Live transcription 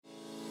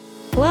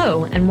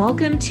Hello, and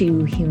welcome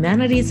to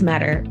Humanities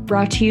Matter,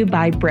 brought to you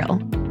by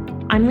Brill.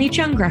 I'm Lee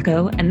Chung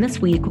Greco, and this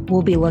week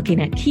we'll be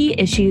looking at key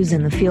issues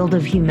in the field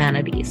of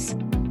humanities.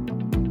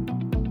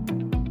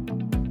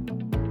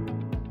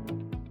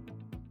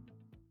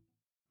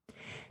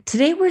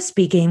 Today we're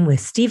speaking with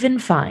Stephen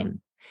Fine.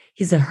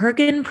 He's a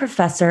Hergen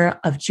Professor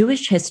of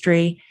Jewish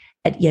History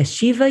at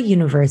Yeshiva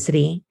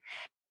University,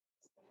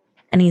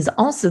 and he's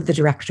also the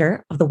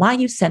director of the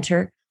YU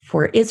Center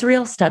for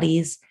Israel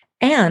Studies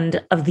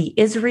and of the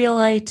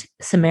Israelite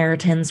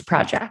Samaritans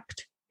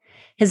Project.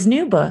 His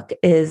new book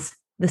is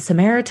The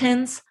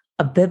Samaritans,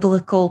 a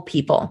Biblical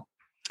People.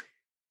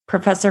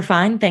 Professor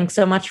Fine, thanks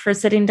so much for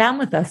sitting down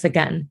with us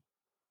again.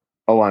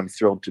 Oh, I'm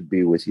thrilled to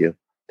be with you.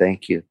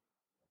 Thank you.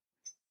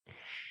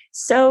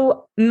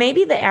 So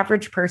maybe the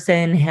average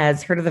person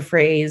has heard of the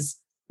phrase,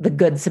 the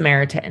Good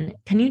Samaritan.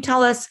 Can you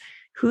tell us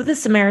who the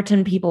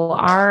Samaritan people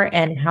are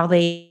and how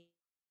they've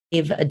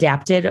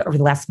adapted over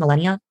the last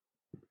millennia?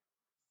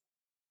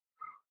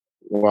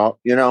 Well,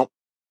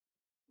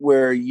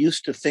 we're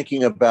used to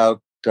thinking about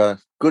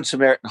Good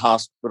Samaritan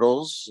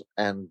hospitals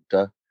and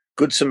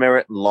Good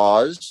Samaritan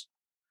laws.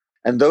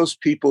 And those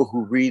people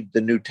who read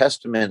the New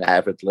Testament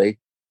avidly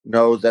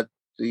know that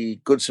the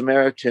Good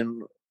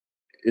Samaritan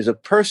is a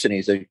person.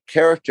 He's a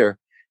character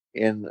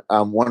in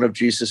one of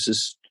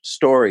Jesus's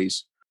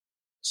stories.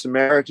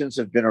 Samaritans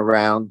have been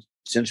around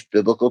since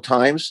biblical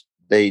times.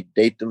 They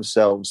date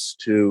themselves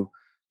to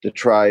the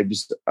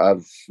tribes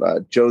of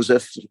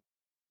Joseph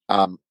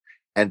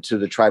and to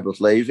the tribe of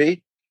Levi.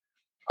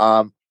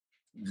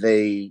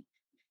 They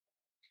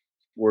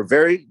were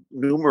very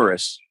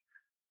numerous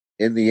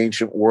in the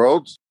ancient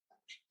world.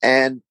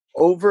 And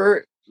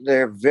over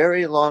their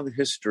very long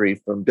history,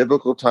 from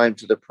biblical time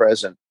to the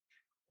present,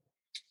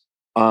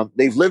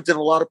 they've lived in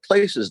a lot of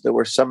places. There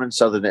were some in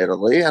southern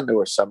Italy, and there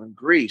were some in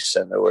Greece,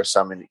 and there were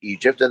some in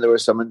Egypt, and there were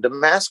some in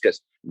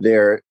Damascus.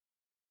 Their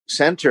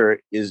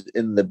center is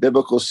in the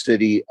biblical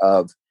city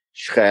of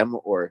Shechem,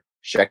 or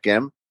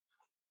Shechem,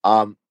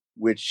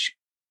 which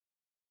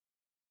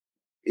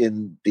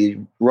in the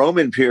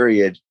Roman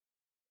period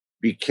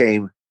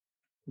became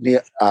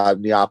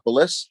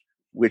Neapolis,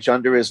 which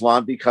under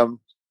Islam become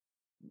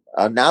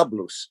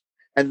Nablus.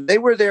 And they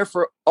were there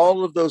for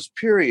all of those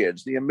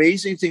periods. The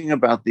amazing thing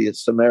about the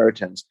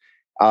Samaritans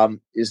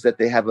is that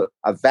they have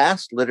a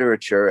vast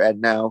literature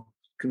and now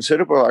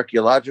considerable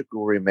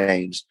archaeological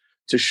remains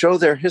to show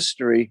their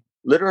history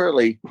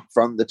literally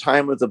from the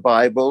time of the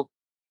Bible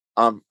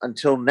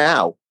until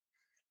now.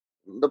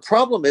 The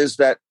problem is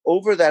that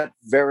over that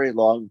very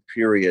long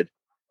period,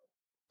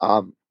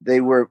 they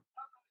were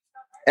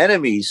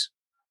enemies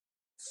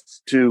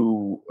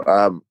to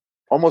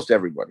almost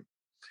everybody.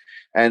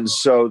 And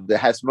so the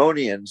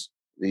Hasmoneans,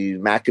 the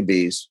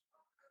Maccabees,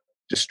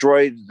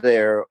 destroyed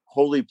their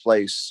holy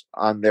place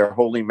on their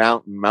holy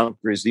mountain, Mount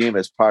Gerizim,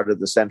 as part of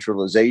the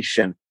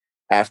centralization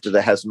after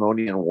the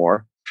Hasmonean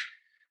War.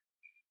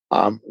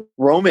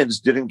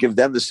 Romans didn't give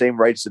them the same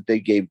rights that they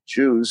gave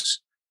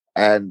Jews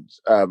and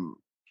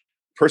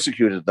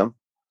persecuted them.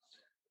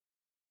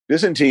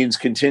 Byzantines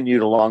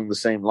continued along the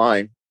same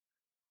line.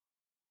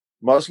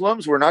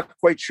 Muslims were not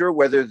quite sure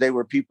whether they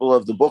were people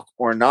of the book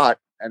or not,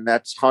 and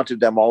that's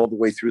haunted them all the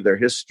way through their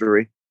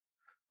history.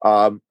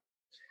 And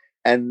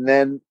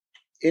then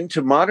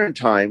into modern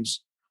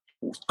times,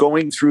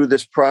 going through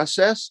this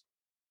process,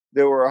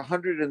 there were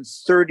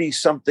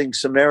 130-something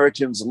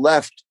Samaritans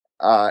left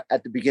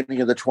at the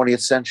beginning of the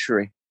 20th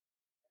century.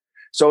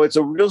 So it's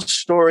a real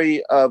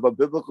story of a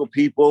biblical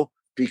people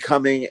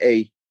becoming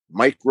a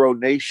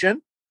micronation.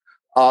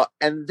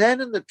 And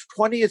then in the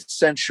 20th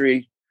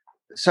century,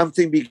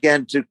 something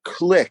began to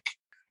click,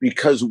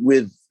 because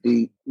with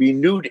the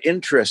renewed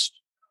interest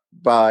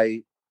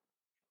by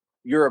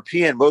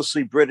European,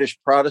 mostly British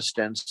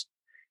Protestants,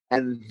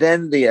 and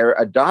then their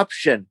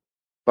adoption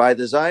by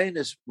the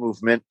Zionist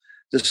movement,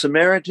 the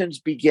Samaritans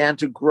began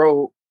to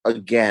grow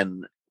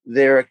again.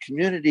 They're a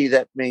community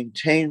that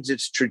maintains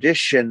its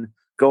tradition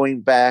going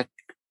back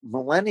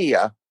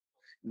millennia.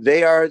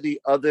 They are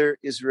the other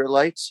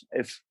Israelites.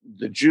 If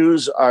the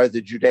Jews are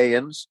the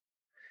Judeans,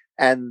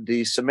 and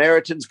the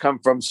Samaritans come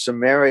from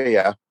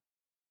Samaria,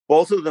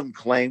 both of them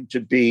claim to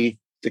be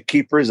the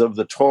keepers of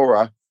the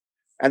Torah.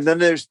 And then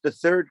there's the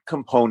third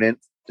component,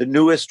 the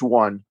newest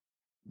one,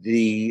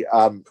 the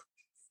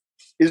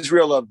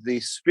Israel of the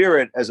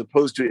Spirit as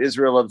opposed to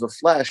Israel of the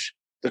flesh,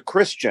 the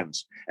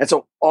Christians. And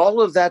so all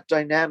of that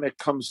dynamic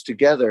comes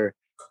together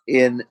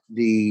in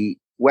the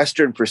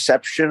Western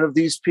perception of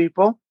these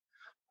people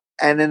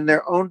and in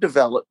their own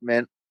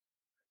development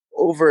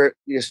over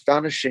the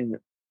astonishing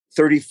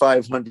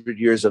 3,500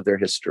 years of their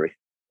history.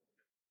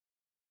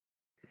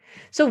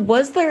 So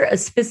was there a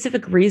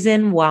specific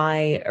reason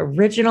why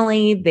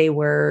originally they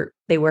were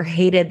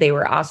hated, they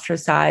were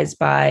ostracized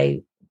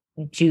by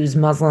Jews,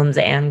 Muslims,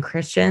 and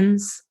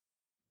Christians?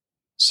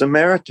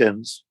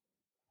 Samaritans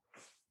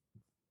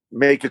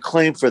make a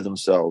claim for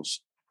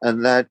themselves,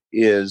 and that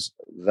is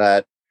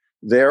that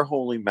their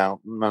holy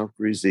mountain, Mount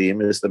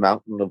Gerizim, is the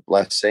mountain of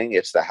blessing.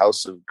 It's the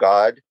house of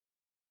God.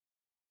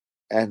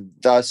 And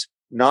thus,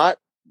 not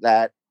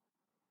that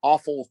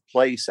awful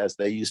place, as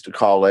they used to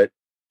call it,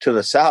 to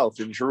the south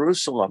in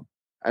Jerusalem.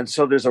 And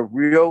so there's a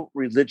real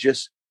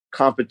religious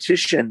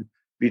competition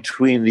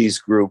between these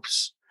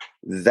groups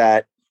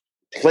that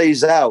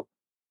plays out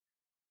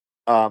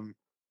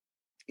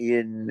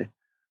in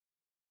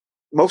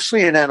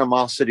mostly in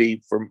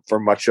animosity for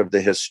much of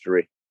the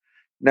history.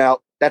 Now,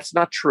 that's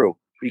not true,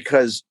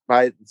 because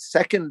by the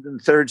second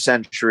and third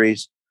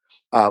centuries,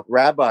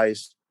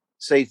 rabbis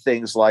say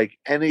things like,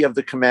 any of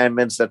the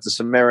commandments that the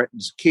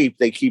Samaritans keep,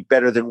 they keep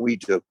better than we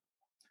do.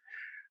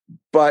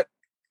 But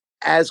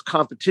as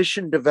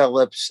competition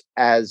develops,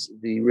 as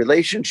the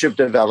relationship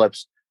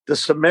develops, the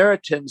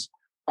Samaritans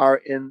are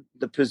in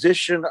the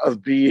position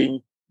of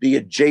being the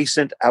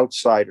adjacent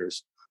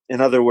outsiders.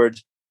 In other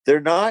words, they're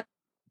not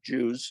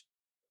Jews,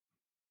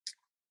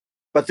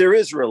 but they're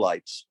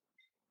Israelites.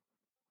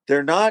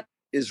 They're not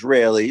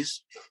Israelis,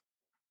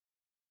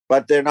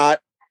 but they're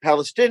not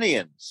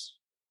Palestinians.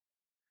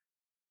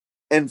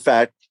 In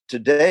fact,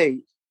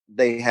 today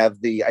they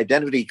have the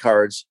identity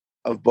cards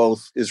of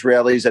both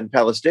Israelis and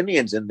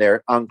Palestinians in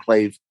their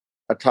enclave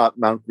atop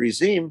Mount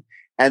Gerizim,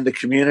 and the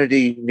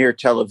community near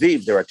Tel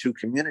Aviv, there are two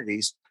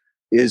communities,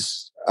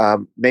 is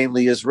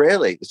mainly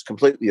Israeli. It's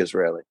completely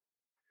Israeli.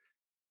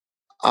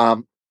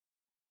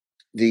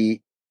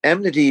 The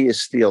enmity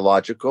is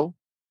theological,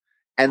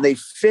 and they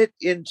fit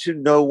into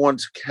no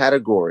one's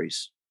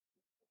categories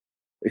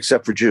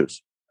except for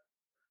Jews.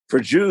 For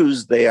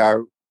Jews, they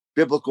are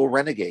biblical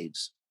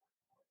renegades.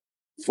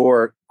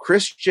 For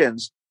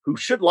Christians who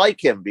should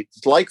like them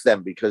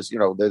because,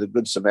 they're the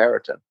Good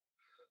Samaritan,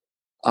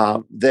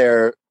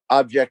 they're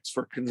objects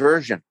for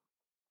conversion.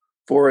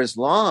 For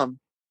Islam,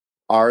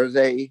 are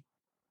they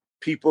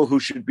people who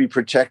should be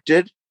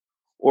protected,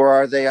 or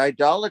are they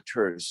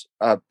idolaters?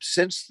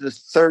 Since the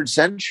 3rd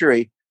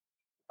century,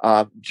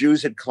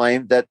 Jews had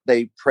claimed that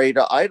they pray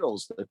to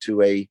idols,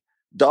 to a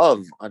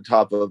dove on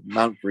top of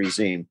Mount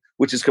Gerizim,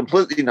 which is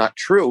completely not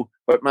true.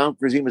 But Mount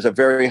Gerizim is a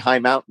very high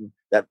mountain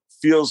that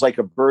feels like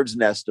a bird's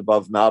nest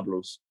above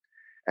Nablus.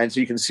 And so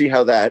you can see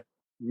how that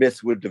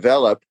myth would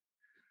develop.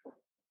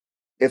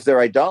 If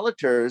they're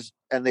idolaters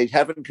and they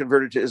haven't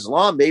converted to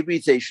Islam, maybe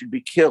they should be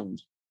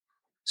killed.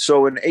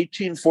 So in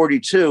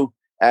 1842,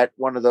 at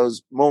one of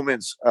those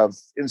moments of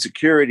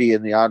insecurity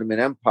in the Ottoman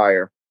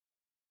Empire,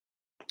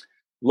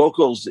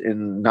 locals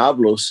in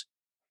Nablus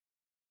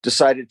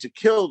decided to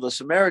kill the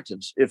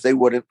Samaritans if they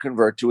wouldn't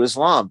convert to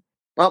Islam.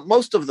 Well,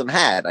 most of them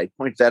had. I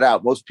point that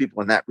out. Most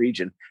people in that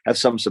region have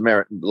some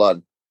Samaritan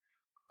blood.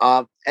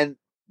 And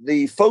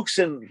the folks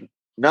in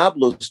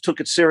Nablus took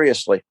it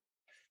seriously,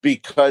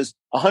 because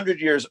 100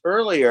 years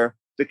earlier,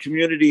 the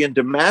community in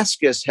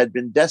Damascus had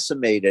been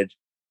decimated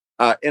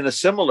in a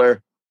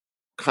similar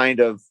kind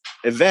of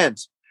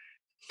event.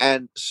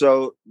 And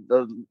so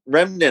the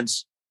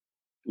remnants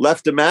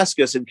left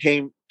Damascus and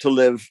came to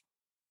live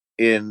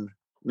in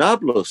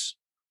Nablus.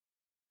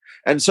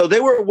 And so they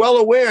were well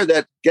aware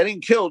that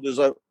getting killed is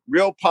a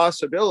real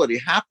possibility.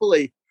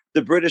 Happily,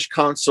 the British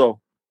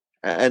consul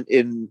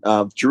in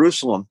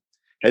Jerusalem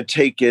had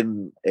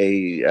taken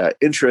a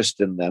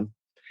interest in them.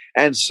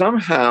 And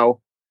somehow,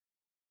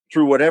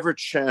 through whatever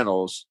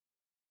channels,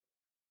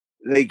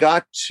 they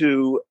got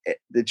to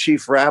the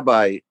chief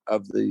rabbi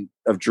of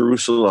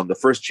Jerusalem, the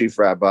first chief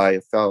rabbi,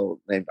 a fellow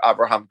named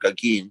Abraham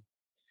Gagin,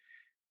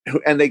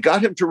 and they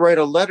got him to write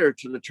a letter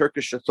to the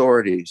Turkish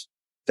authorities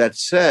that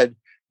said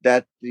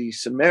that the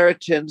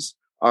Samaritans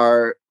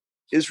are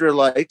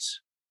Israelites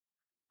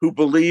who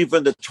believe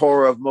in the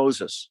Torah of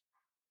Moses,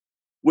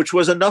 which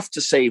was enough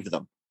to save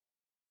them.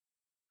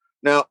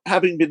 Now,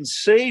 having been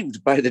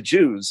saved by the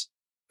Jews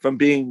from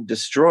being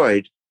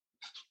destroyed,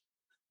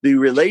 the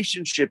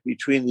relationship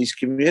between these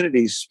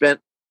communities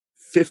spent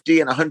 50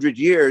 and 100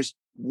 years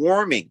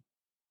warming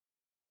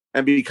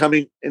and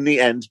becoming, in the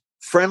end,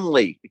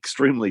 friendly,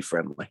 extremely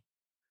friendly.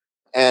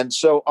 And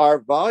so our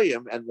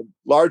volume and the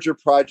larger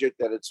project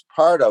that it's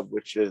part of,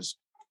 which is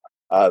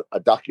a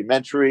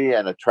documentary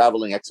and a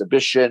traveling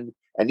exhibition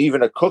and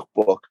even a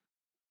cookbook,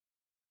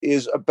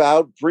 is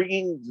about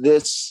bringing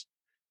this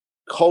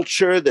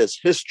culture, this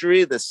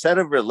history, this set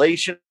of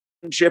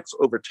relationships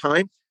over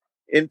time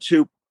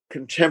into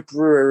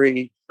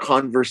contemporary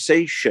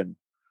conversation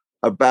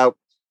about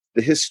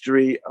the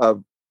history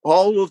of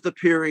all of the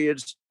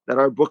periods that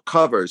our book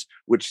covers,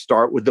 which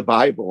start with the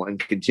Bible and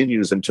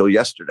continues until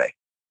yesterday.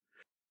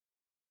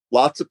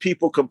 Lots of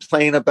people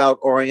complain about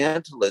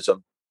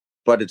Orientalism,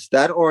 but it's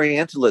that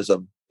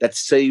Orientalism that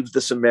saved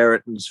the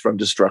Samaritans from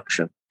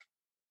destruction.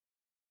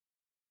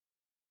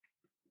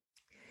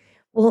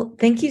 Well,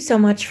 thank you so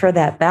much for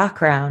that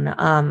background.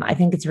 I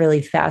think it's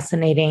really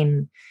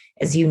fascinating,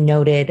 as you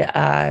noted,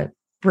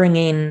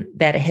 bringing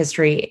that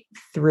history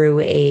through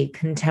a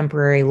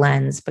contemporary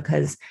lens,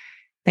 because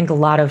I think a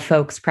lot of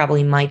folks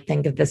probably might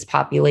think of this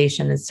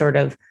population as sort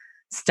of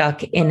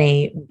stuck in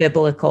a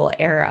biblical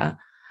era.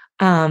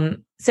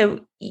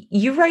 So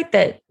you write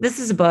that this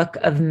is a book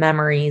of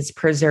memories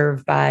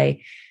preserved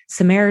by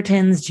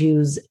Samaritans,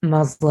 Jews,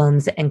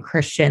 Muslims, and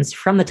Christians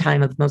from the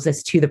time of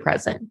Moses to the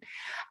present.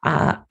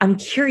 I'm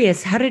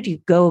curious, how did you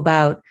go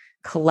about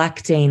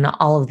collecting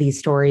all of these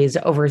stories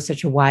over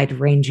such a wide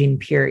ranging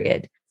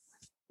period?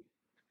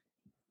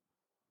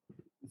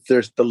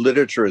 The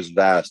literature is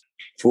vast.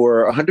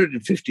 For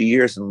 150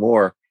 years and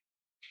more,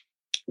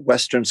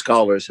 Western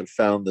scholars have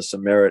found the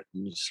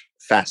Samaritans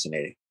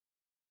fascinating.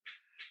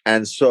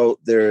 And so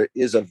there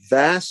is a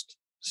vast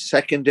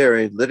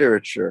secondary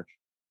literature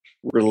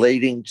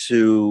relating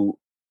to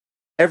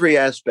every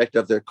aspect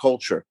of their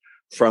culture,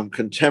 from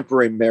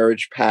contemporary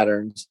marriage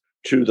patterns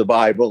to the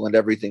Bible and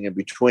everything in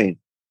between.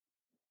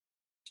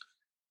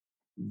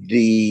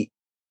 The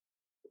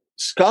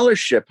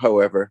scholarship,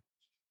 however,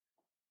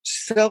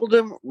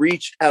 seldom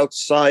reached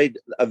outside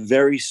a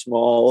very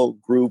small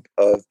group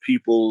of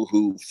people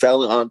who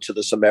fell onto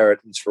the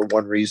Samaritans for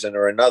one reason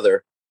or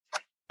another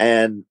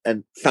and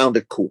found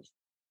it cool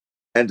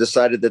and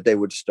decided that they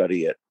would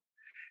study it.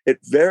 It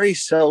very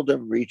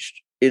seldom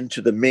reached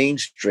into the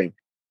mainstream.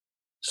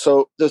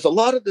 So there's a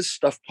lot of this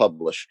stuff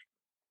published,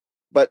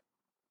 but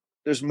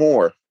there's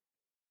more.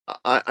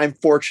 I'm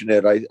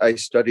fortunate. I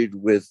studied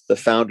with the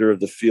founder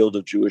of the field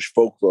of Jewish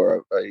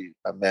folklore,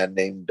 a man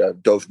named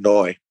Dov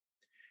Noy,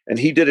 and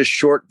he did a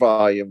short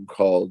volume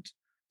called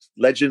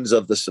Legends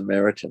of the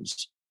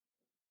Samaritans.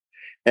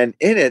 And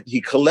in it,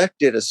 he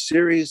collected a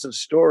series of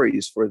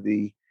stories for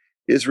the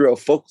Israel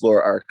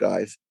Folklore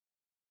Archive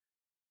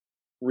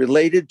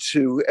related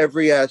to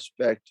every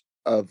aspect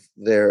of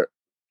their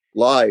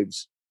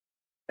lives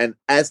and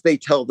as they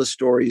tell the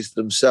stories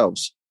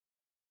themselves.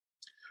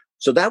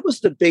 So that was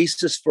the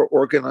basis for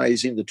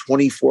organizing the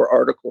 24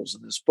 articles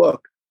in this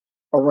book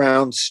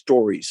around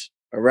stories,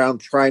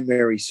 around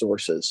primary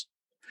sources.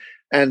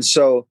 And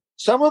so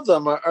some of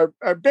them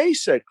are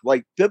basic,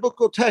 like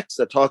biblical texts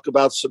that talk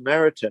about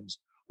Samaritans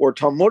or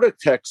Talmudic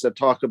texts that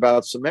talk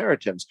about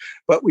Samaritans.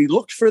 But we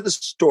looked for the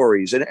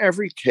stories. In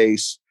every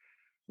case,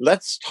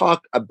 let's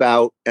talk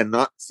about and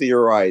not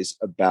theorize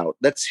about.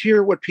 Let's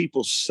hear what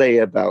people say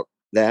about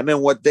them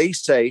and what they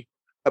say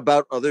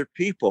about other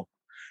people.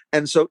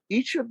 And so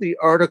each of the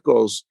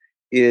articles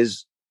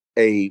is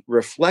a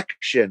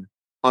reflection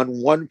on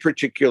one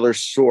particular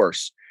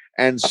source.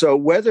 And so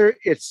whether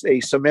it's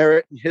a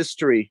Samaritan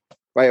history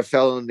by a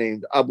fellow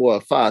named Abu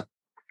Afat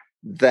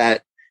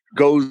that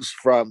goes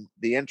from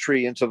the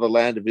entry into the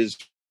land of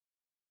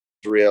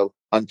Israel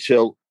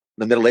until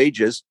the Middle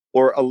Ages,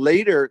 or a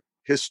later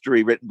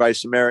history written by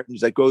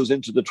Samaritans that goes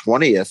into the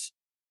 20th,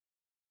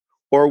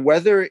 or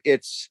whether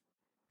it's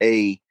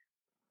a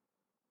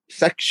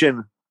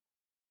section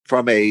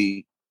from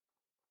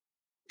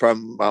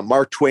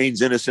Mark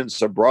Twain's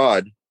Innocents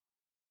Abroad,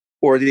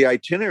 or the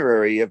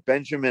itinerary of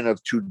Benjamin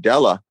of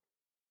Tudela,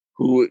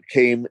 who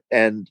came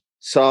and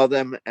saw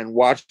them and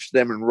watched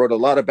them and wrote a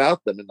lot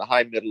about them in the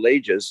High Middle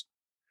Ages.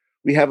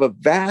 We have a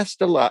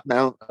vast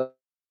amount of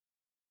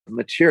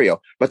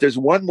material. But there's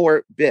one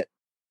more bit,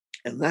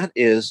 and that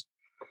is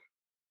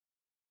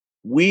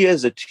we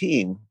as a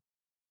team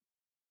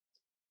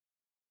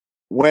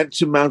went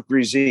to Mount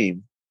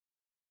Gerizim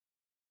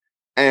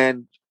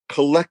and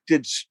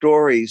collected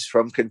stories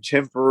from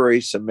contemporary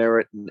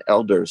Samaritan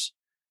elders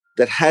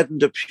that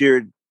hadn't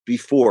appeared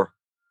before.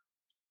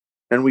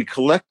 And we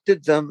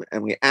collected them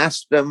and we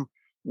asked them,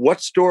 what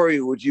story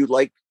would you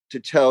like to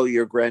tell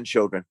your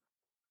grandchildren?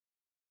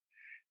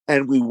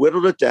 And we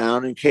whittled it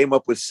down and came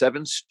up with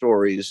 7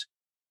 stories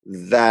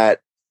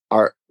that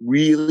are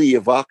really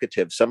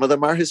evocative. Some of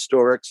them are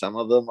historic, some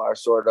of them are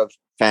sort of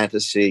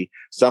fantasy,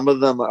 some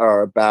of them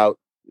are about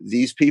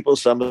these people,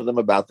 some of them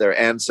about their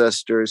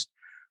ancestors.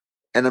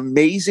 An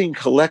amazing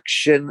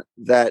collection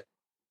that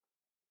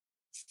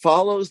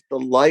follows the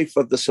life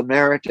of the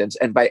Samaritans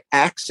and by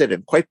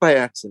accident, quite by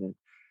accident,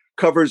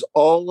 covers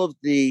all of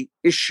the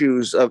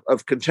issues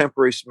of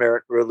contemporary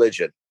Samaritan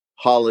religion,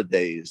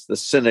 holidays, the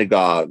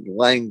synagogue,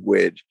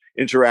 language,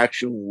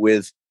 interaction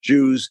with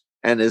Jews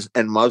and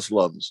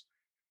Muslims.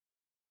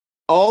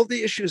 All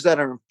the issues that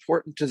are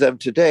important to them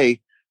today,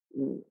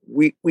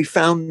 we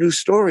found new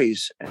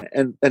stories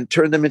and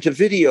turned them into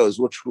videos,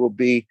 which will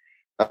be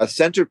a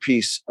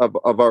centerpiece of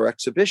our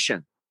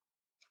exhibition.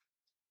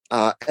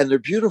 And they're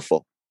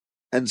beautiful.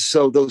 And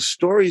so those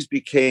stories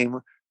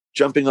became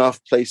jumping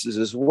off places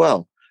as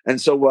well. And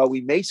so while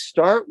we may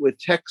start with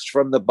text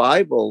from the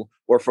Bible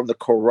or from the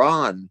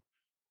Quran,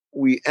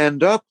 we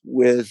end up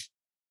with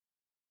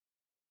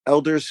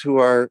elders who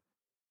are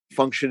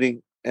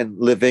functioning and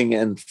living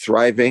and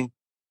thriving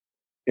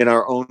in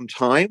our own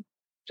time,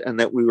 and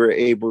that we were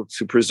able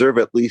to preserve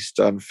at least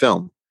on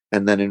film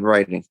and then in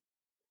writing.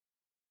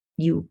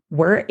 You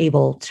were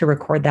able to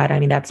record that. I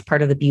mean, that's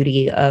part of the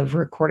beauty of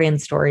recording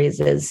stories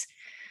is,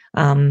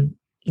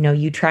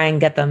 you try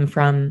and get them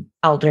from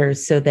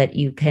elders so that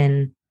you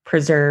can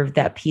preserve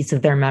that piece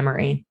of their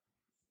memory.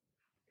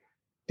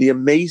 The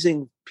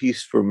amazing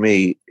piece for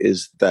me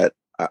is that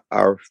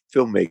our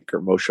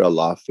filmmaker, Moshe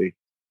Alafi,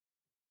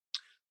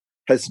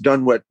 has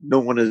done what no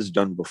one has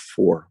done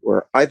before,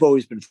 where I've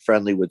always been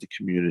friendly with the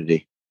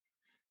community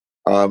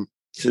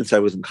since I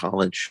was in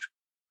college.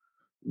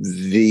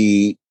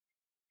 The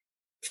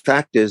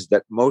fact is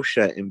that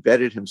Moshe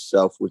embedded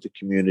himself with the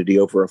community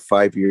over a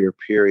 5-year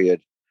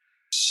period.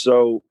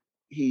 So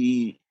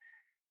he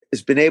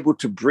has been able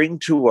to bring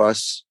to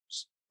us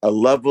a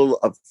level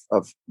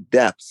of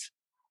depth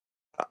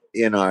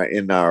in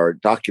our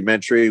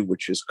documentary,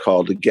 which is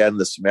called, again,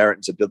 The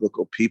Samaritans, a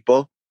Biblical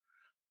People,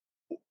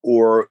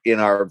 or in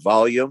our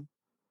volume,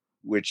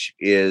 which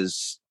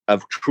is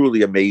a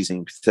truly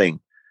amazing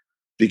thing,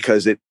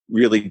 because it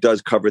really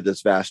does cover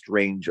this vast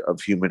range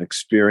of human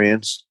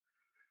experience.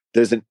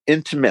 There's an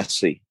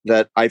intimacy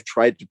that I've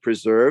tried to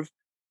preserve.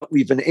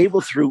 We've been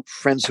able, through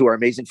friends who are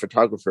amazing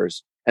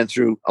photographers and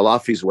through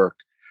Alafi's work,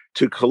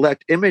 to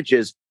collect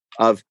images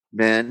of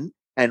men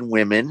and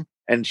women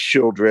and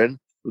children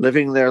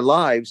living their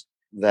lives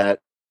that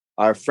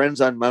our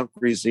friends on Mount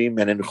Gerizim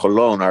and in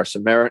Cholon, our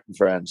Samaritan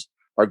friends,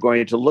 are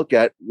going to look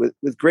at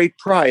with great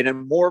pride.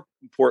 And more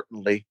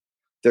importantly,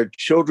 their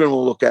children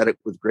will look at it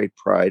with great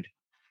pride.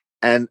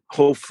 And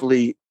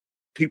hopefully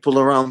people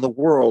around the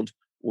world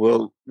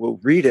will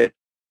read it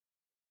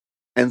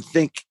and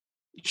think,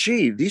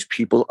 gee, these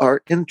people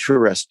are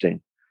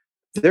interesting.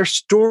 Their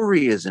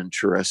story is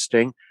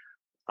interesting.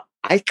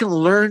 I can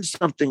learn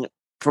something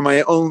from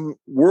my own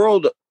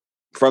world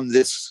from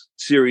this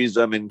series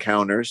of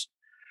encounters,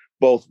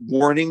 both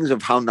warnings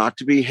of how not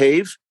to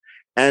behave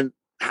and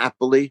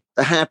happily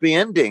the happy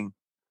ending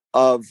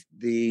of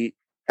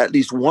at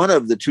least one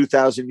of the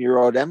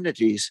 2,000-year-old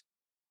enmities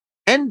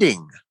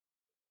ending.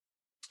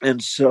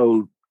 And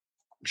so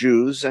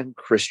Jews and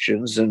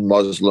Christians and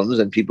Muslims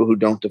and people who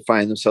don't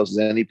define themselves as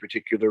any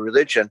particular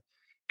religion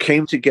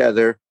came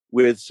together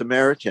with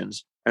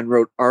Samaritans and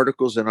wrote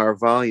articles in our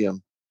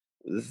volume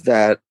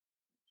that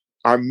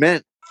are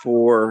meant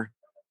for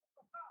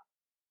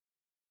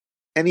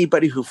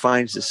anybody who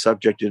finds the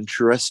subject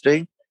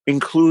interesting,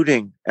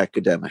 including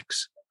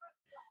academics.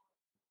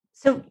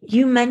 So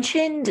you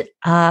mentioned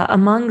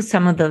among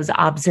some of those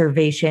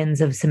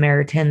observations of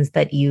Samaritans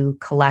that you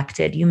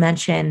collected, you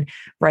mentioned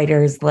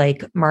writers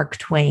like Mark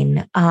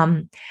Twain.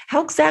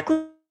 How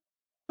exactly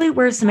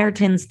were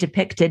Samaritans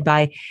depicted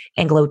by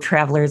Anglo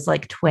travelers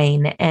like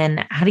Twain?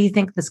 And how do you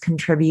think this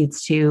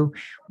contributes to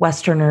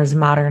Westerners'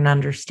 modern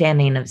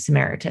understanding of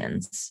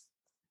Samaritans?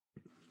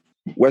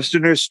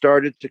 Westerners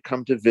started to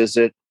come to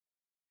visit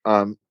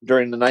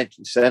during the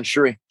 19th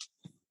century.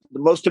 The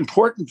most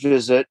important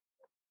visit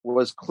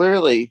was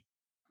clearly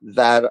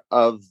that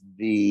of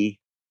the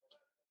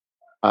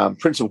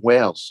Prince of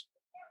Wales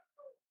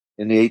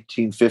in the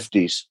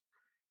 1850s.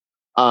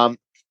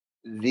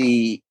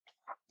 The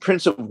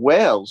Prince of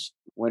Wales,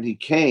 when he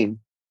came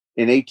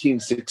in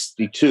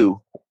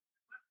 1862,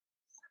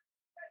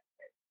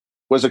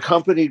 was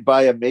accompanied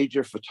by a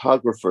major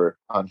photographer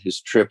on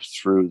his trip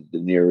through the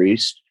Near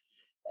East.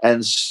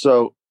 And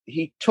so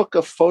he took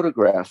a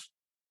photograph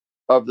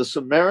of the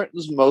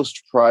Samaritans'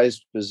 most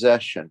prized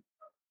possession,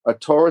 a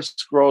Torah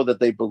scroll that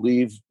they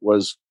believe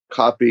was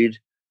copied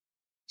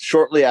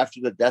shortly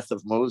after the death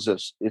of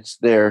Moses. It's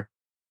their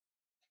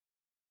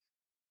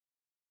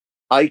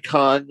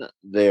icon,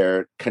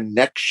 their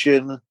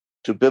connection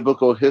to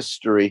biblical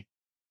history,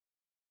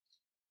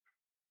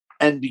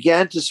 and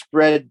began to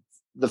spread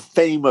the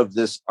fame of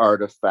this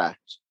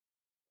artifact.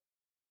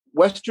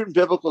 Western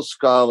biblical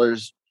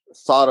scholars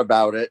thought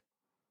about it,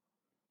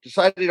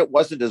 decided it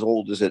wasn't as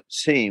old as it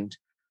seemed,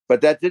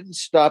 but that didn't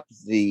stop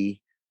the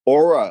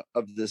aura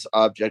of this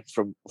object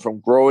from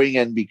growing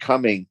and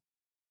becoming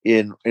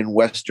in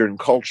Western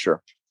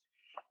culture.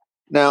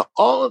 Now,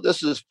 all of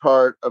this is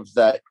part of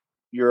that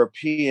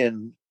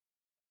European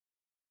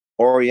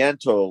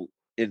Oriental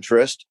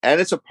interest, and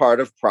it's a part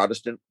of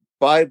Protestant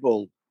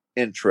Bible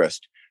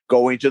interest,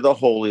 going to the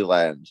Holy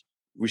Land,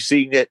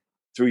 seeing it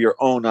through your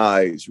own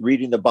eyes,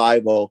 reading the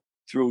Bible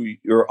through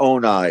your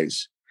own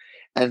eyes.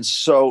 And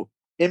so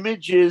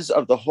images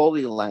of the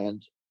Holy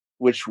Land,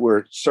 which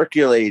were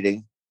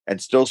circulating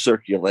and still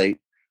circulate,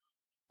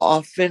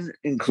 often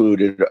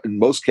included, in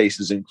most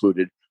cases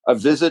included, a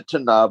visit to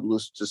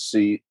Nablus to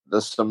see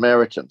the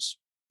Samaritans.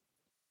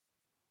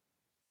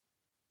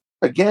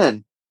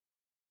 Again,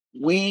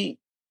 we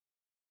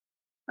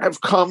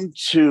have come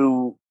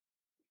to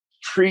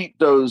treat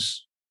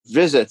those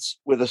visits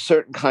with a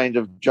certain kind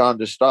of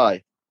jaundiced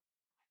eye.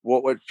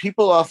 What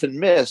people often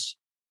miss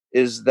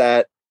is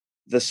that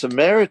the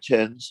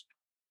Samaritans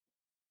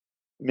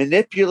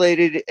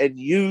manipulated and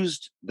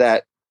used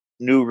that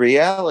new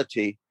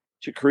reality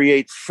to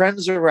create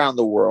friends around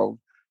the world,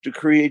 to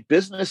create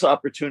business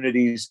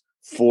opportunities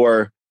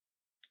for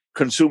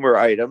consumer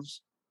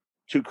items,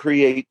 to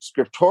create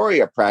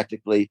scriptoria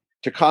practically,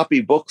 to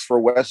copy books for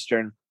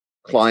Western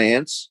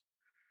clients,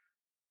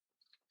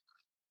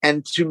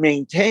 and to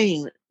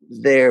maintain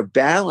their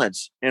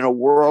balance in a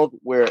world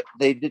where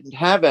they didn't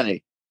have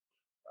any.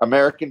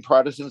 American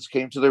Protestants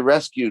came to the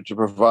rescue to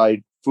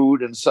provide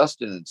food and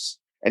sustenance,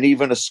 and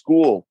even a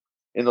school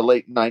in the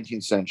late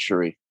 19th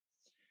century.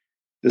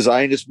 The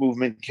Zionist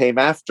movement came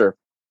after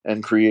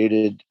and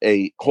created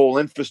a whole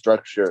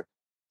infrastructure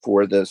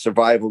for the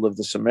survival of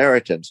the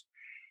Samaritans.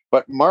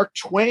 But Mark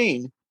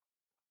Twain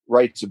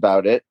writes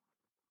about it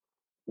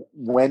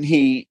when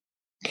he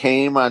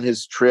came on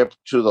his trip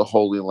to the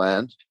Holy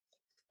Land.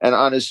 And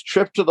on his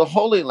trip to the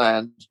Holy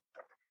Land,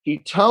 he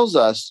tells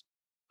us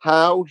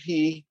how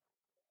he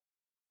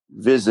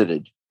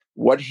visited,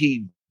 what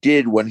he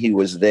did when he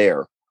was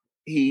there.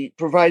 He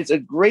provides a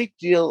great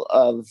deal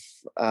of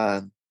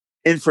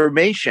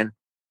information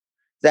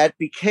that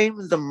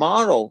became the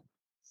model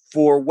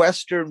for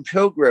Western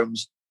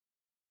pilgrims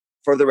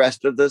for the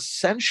rest of the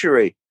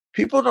century.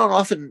 People don't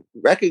often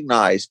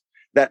recognize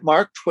that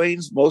Mark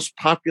Twain's most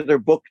popular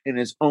book in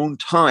his own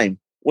time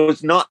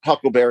was not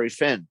Huckleberry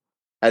Finn,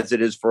 as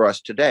it is for us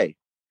today.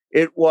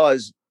 It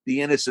was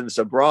The Innocents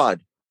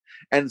Abroad.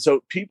 And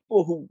so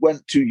people who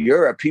went to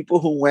Europe, people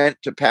who went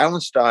to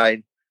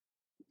Palestine,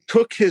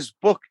 took his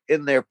book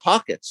in their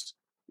pockets,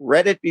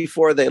 read it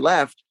before they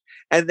left,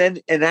 and then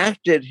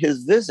enacted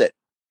his visit.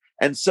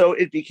 And so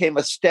it became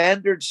a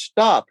standard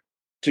stop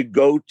to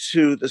go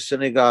to the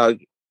synagogue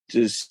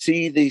to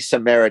see the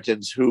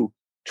Samaritans, who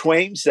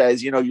Twain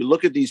says, you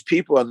look at these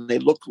people and they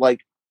look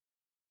like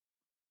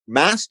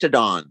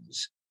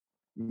mastodons,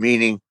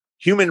 meaning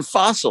human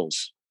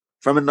fossils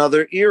from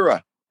another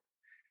era.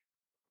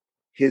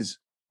 His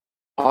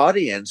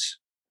audience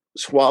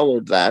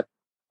swallowed that,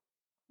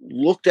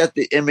 looked at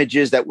the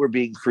images that were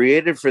being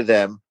created for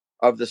them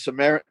of the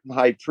Samaritan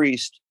high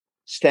priest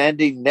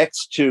standing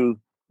next to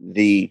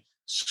the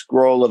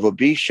scroll of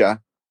Abisha,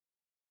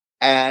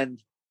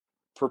 and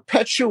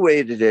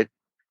perpetuated it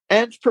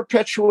into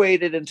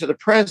the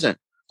present.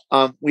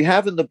 We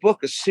have in the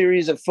book a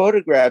series of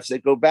photographs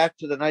that go back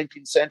to the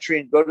 19th century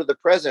and go to the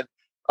present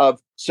of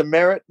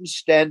Samaritans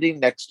standing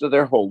next to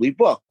their holy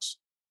books.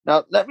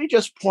 Now, let me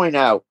just point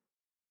out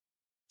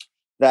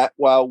that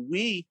while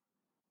we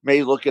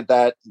may look at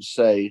that and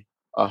say,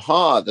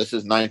 aha, this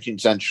is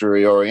 19th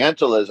century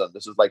Orientalism,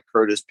 this is like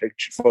Curtis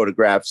picture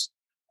photographs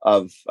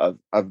of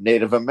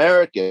Native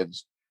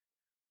Americans,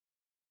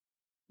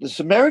 the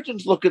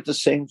Samaritans look at the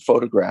same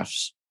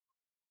photographs,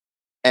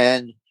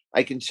 and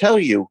I can tell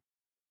you,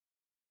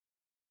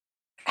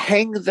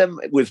 hang them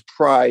with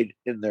pride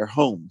in their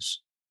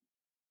homes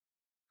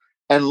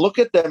and look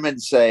at them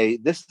and say,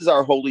 this is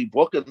our holy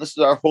book and this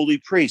is our holy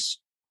priest.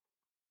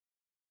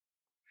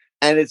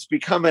 And it's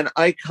become an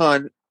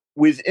icon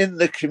within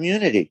the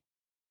community,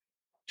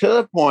 to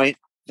the point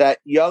that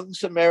young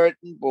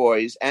Samaritan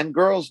boys and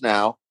girls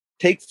now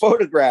take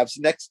photographs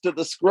next to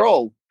the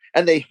scroll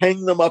and they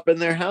hang them up in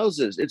their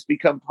houses. It's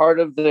become part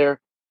of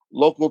their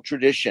local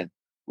tradition,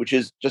 which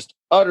is just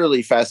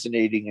utterly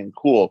fascinating and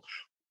cool.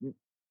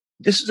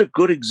 This is a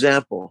good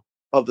example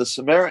of the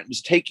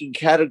Samaritans taking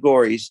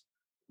categories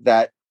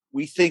that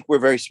we think we're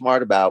very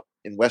smart about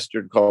in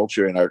Western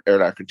culture, in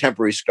our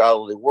contemporary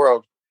scholarly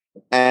world,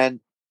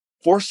 and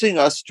forcing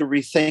us to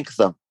rethink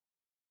them.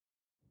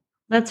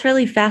 That's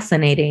really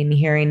fascinating,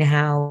 hearing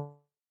how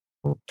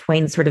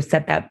Twain sort of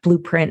set that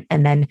blueprint,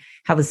 and then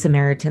how the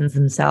Samaritans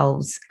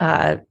themselves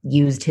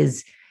used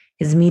his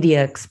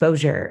media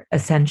exposure,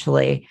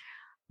 essentially.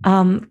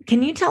 Can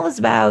you tell us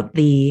about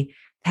the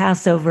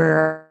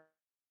Passover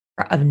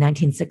of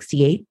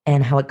 1968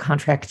 and how it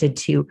contracted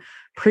to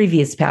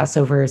previous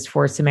Passovers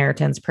for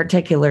Samaritans,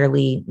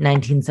 particularly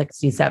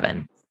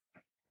 1967?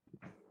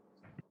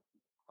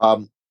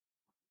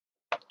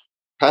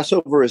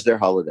 Passover is their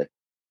holiday.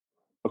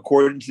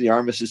 According to the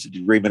Armistice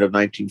Agreement of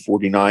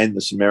 1949,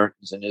 the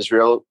Samaritans in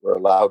Israel were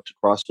allowed to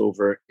cross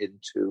over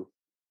into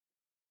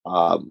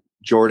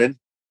Jordan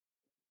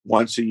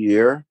once a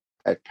year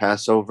at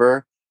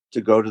Passover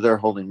to go to their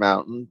holy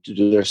mountain to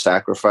do their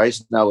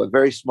sacrifice. Now, a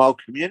very small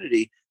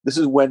community. This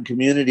is when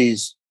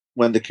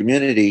the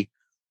community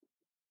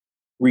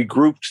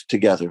regrouped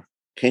together,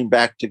 came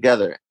back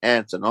together.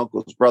 Aunts and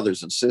uncles,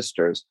 brothers and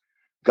sisters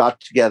got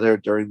together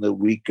during the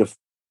week of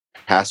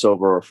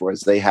Passover, or for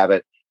as they have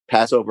it,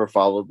 Passover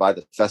followed by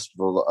the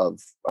festival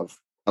of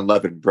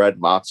unleavened bread,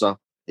 matzah.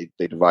 They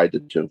divide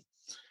the two.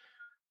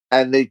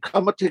 And they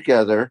come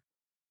together.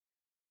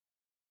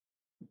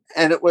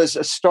 And it was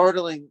a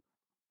startling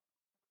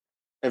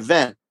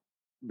event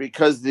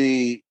because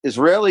the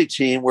Israeli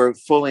team were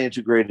fully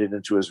integrated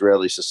into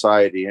Israeli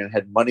society and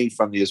had money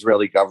from the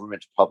Israeli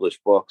government to publish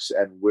books,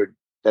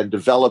 and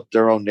developed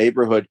their own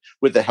neighborhood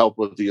with the help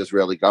of the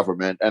Israeli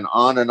government, and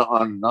on and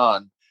on and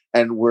on,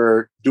 and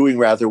were doing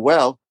rather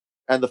well.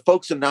 And the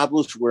folks in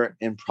Nablus were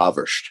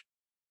impoverished.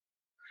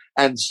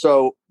 And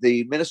so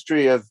the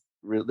Ministry of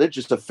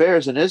Religious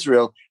Affairs in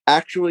Israel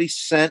actually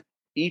sent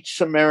each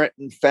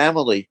Samaritan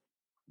family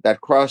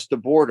that crossed the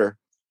border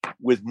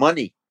with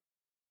money,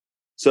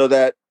 so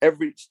that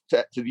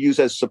to use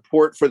as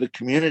support for the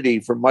community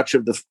for much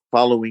of the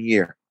following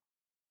year.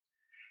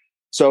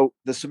 So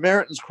the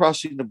Samaritans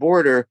crossing the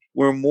border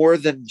were more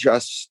than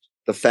just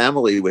the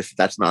family, if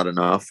that's not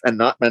enough,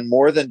 and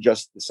more than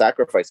just the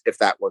sacrifice, if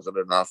that wasn't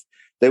enough.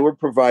 They were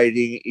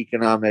providing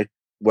economic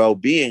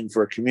well-being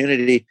for a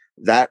community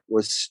that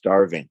was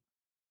starving.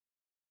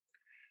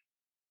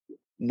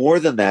 More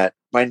than that,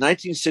 by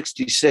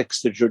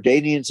 1966, the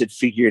Jordanians had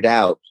figured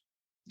out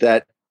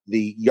that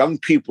the young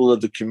people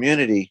of the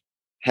community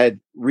had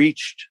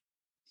reached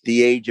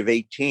the age of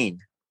 18,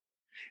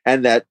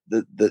 and that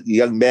the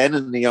young men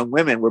and the young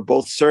women were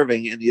both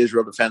serving in the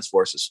Israel Defense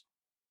Forces.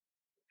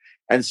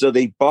 And so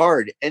they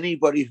barred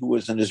anybody who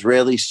was an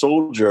Israeli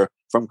soldier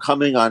from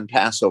coming on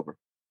Passover.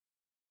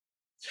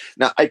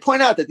 Now, I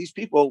point out that these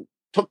people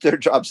took their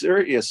job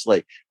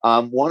seriously.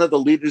 One of the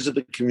leaders of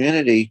the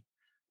community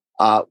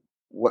that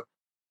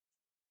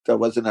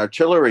was an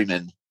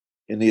artilleryman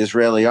in the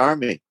Israeli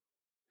army.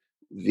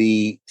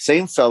 The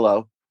same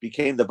fellow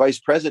became the vice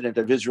president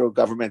of Israel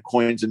Government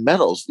Coins and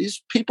Medals.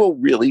 These people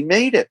really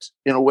made it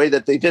in a way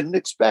that they didn't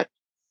expect.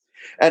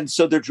 And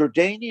so the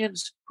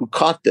Jordanians who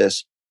caught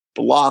this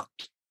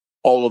blocked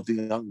all of the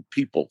young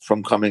people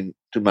from coming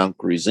to Mount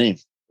Gerizim.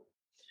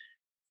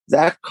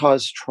 That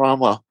caused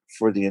trauma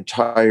for the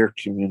entire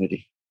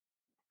community.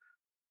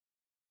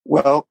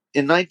 Well,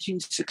 in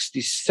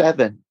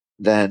 1967,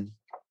 then,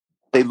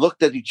 they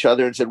looked at each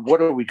other and said,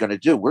 what are we going to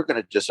do? We're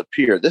going to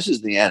disappear. This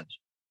is the end.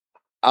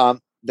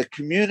 The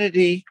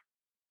community,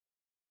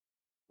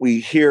 we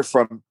hear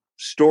from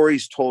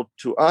stories told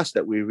to us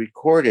that we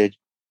recorded,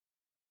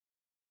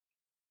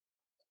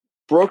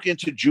 broke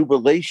into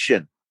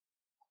jubilation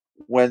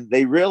when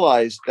they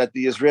realized that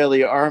the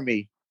Israeli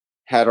army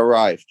had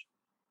arrived.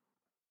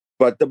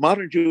 But the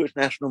modern Jewish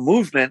national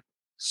movement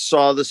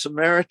saw the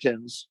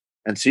Samaritans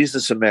and sees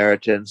the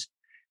Samaritans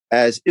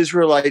as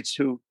Israelites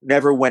who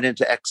never went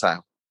into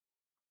exile.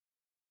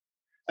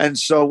 And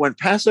so when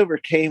Passover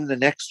came the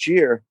next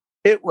year,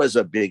 it was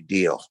a big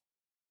deal.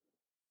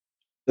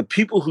 The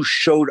people who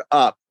showed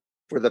up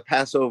for the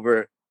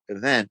Passover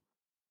event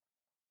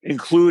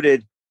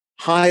included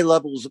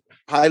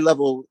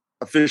high-level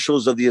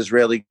officials of the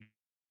Israeli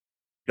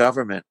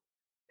government,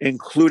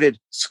 included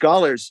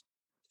scholars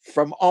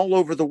from all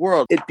over the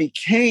world. It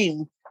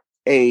became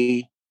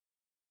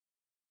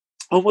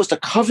almost a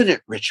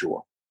covenant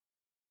ritual,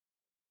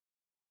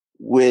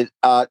 with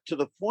to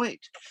the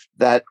point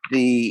that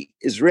the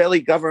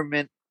Israeli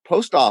government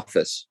post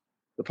office,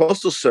 the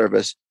postal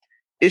service,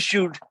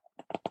 issued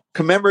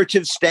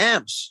commemorative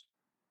stamps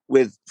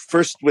with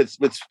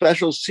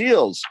special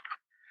seals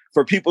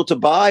for people to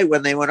buy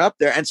when they went up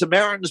there. And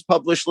Samaritans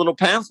published little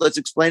pamphlets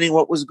explaining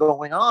what was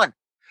going on.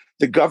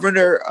 The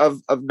governor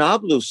of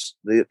Nablus,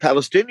 the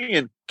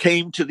Palestinian,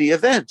 came to the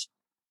event.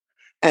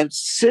 And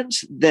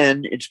since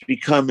then, it's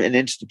become an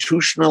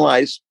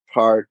institutionalized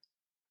part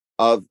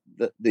of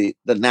the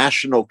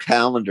national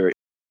calendar.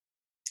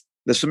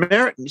 The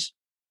Samaritans,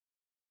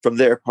 from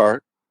their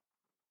part,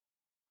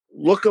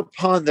 look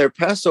upon their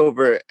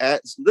Passover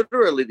as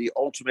literally the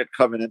ultimate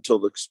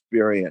covenantal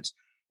experience.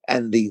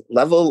 And the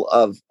level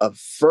of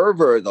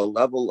fervor, the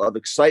level of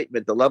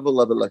excitement, the level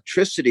of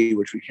electricity,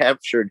 which we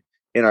captured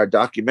in our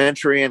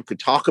documentary and could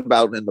talk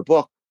about in the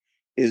book,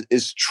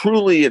 is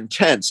truly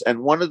intense. And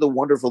one of the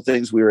wonderful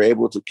things we were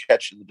able to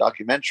catch in the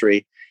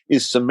documentary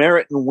is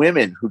Samaritan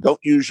women who don't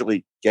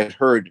usually get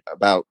heard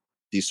about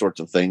these sorts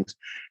of things,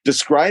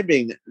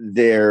 describing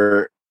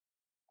their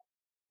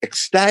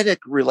ecstatic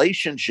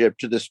relationship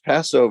to this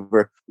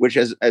Passover, which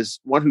as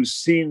one who's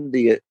seen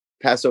the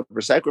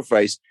Passover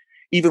sacrifice,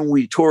 even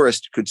we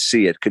tourists could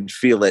see it, could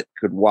feel it,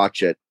 could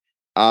watch it.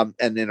 And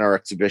in our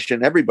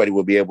exhibition, everybody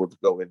will be able to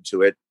go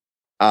into it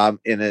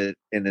in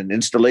an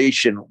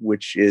installation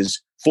which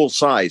is full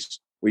size,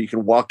 where you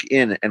can walk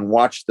in and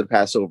watch the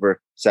Passover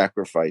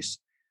sacrifice.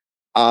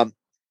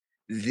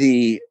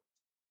 The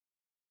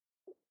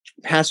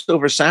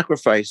Passover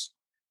sacrifice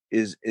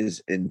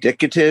is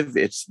indicative.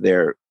 It's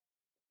their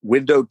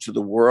window to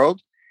the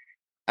world.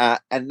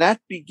 And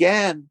that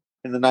began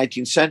in the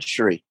 19th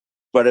century,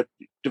 but it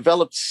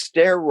developed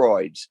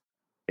steroids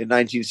in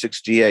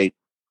 1968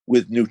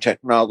 with new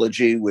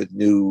technology, with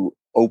new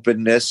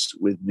openness,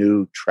 with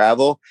new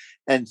travel,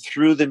 and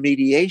through the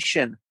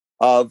mediation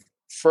of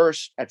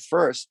at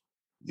first,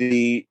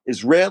 the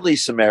Israeli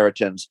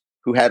Samaritans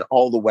who had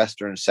all the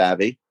Western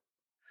savvy,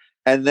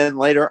 and then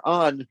later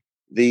on,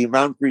 the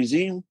Mount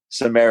Gerizim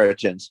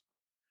Samaritans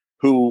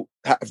who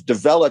have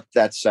developed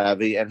that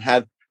savvy and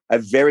have a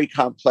very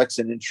complex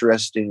and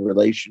interesting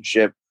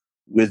relationship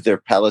with their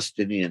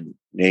Palestinian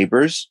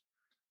neighbors.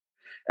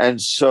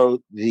 And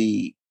so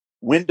the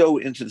window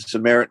into the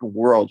Samaritan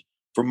world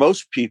for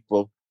most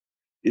people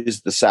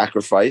is the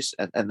sacrifice,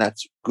 and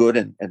that's good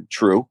and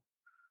true.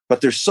 But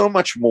there's so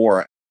much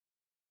more.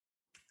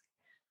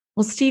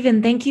 Well,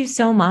 Stephen, thank you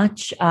so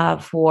much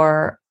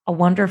for a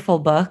wonderful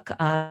book.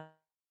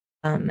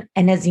 And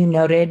as you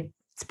noted,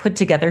 it's put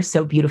together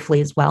so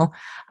beautifully as well.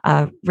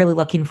 Really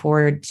looking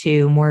forward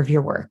to more of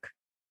your work.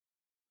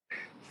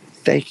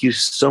 Thank you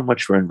so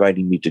much for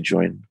inviting me to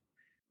join.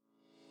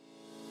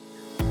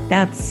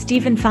 That's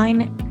Stephen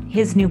Fine.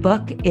 His new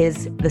book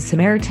is The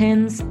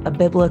Samaritans, A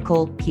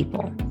Biblical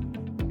People.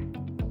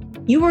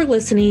 You are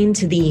listening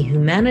to the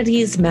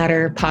Humanities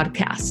Matter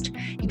podcast.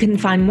 You can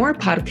find more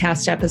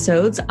podcast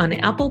episodes on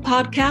Apple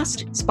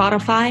Podcast,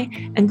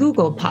 Spotify, and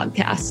Google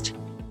Podcast.